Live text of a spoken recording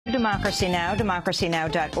Democracy Now!,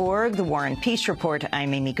 democracynow.org, The War and Peace Report.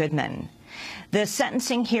 I'm Amy Goodman. The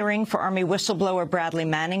sentencing hearing for Army whistleblower Bradley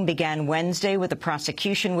Manning began Wednesday with a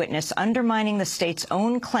prosecution witness undermining the state's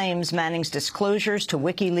own claims Manning's disclosures to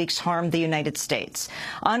WikiLeaks harmed the United States.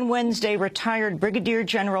 On Wednesday, retired Brigadier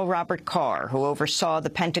General Robert Carr, who oversaw the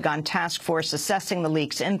Pentagon task force assessing the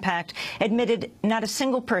leak's impact, admitted not a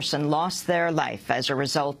single person lost their life as a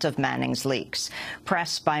result of Manning's leaks.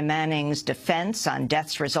 Pressed by Manning's defense on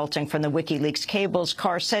deaths resulting from the WikiLeaks cables,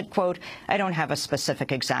 Carr said, quote, "I don't have a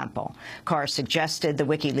specific example." Carr suggested the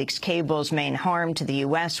WikiLeaks cable's main harm to the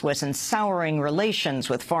U.S. was in souring relations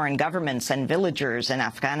with foreign governments and villagers in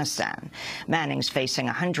Afghanistan. Manning's facing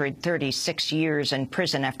 136 years in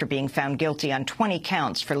prison after being found guilty on 20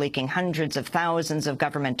 counts for leaking hundreds of thousands of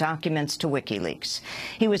government documents to WikiLeaks.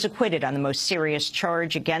 He was acquitted on the most serious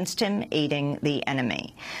charge against him, aiding the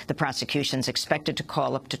enemy. The prosecution's expected to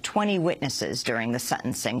call up to 20 witnesses during the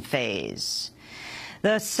sentencing phase.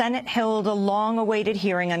 The Senate held a long-awaited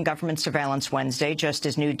hearing on government surveillance Wednesday, just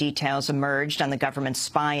as new details emerged on the government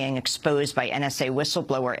spying exposed by NSA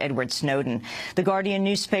whistleblower Edward Snowden. The Guardian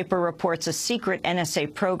newspaper reports a secret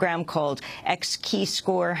NSA program called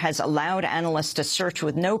XKeyscore has allowed analysts to search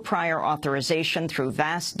with no prior authorization through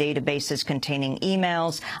vast databases containing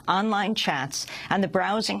emails, online chats, and the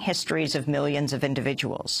browsing histories of millions of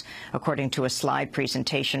individuals. According to a slide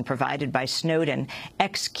presentation provided by Snowden,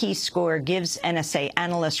 XKeyscore gives NSA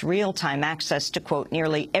analysts real-time access to, quote,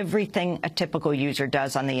 nearly everything a typical user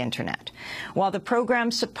does on the Internet. While the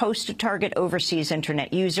program's supposed to target overseas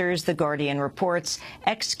Internet users, The Guardian reports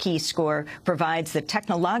XKeyscore provides the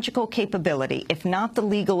technological capability, if not the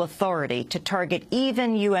legal authority, to target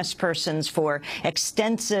even U.S. persons for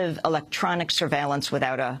extensive electronic surveillance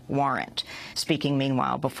without a warrant. Speaking,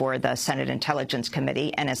 meanwhile, before the Senate Intelligence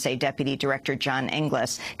Committee, NSA Deputy Director John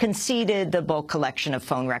Inglis conceded the bulk collection of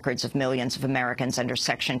phone records of millions of Americans under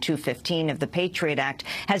Section 215 of the Patriot Act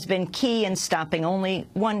has been key in stopping only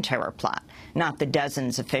one terror plot, not the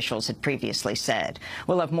dozens officials had previously said.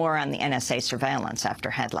 We'll have more on the NSA surveillance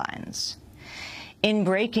after headlines. In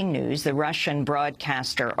breaking news, the Russian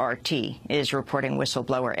broadcaster RT is reporting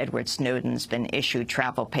whistleblower Edward Snowden's been issued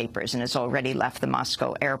travel papers and has already left the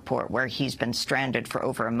Moscow airport, where he's been stranded for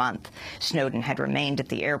over a month. Snowden had remained at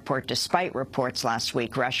the airport despite reports last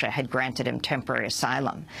week Russia had granted him temporary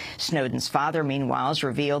asylum. Snowden's father, meanwhile, has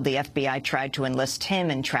revealed the FBI tried to enlist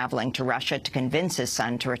him in traveling to Russia to convince his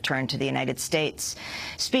son to return to the United States.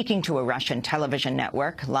 Speaking to a Russian television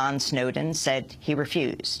network, Lon Snowden said he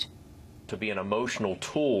refused. To be an emotional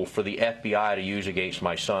tool for the FBI to use against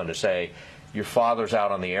my son, to say, your father's out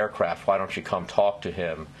on the aircraft, why don't you come talk to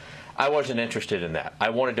him? I wasn't interested in that. I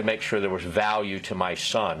wanted to make sure there was value to my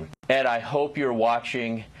son. Ed, I hope you're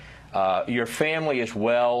watching. Your family is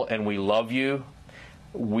well, and we love you.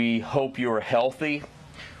 We hope you're healthy.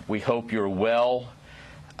 We hope you're well.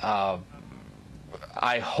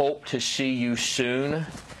 I hope to see you soon.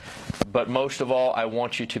 But most of all, I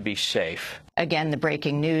want you to be safe. Again, the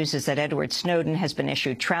breaking news is that Edward Snowden has been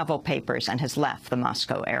issued travel papers and has left the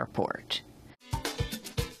Moscow airport.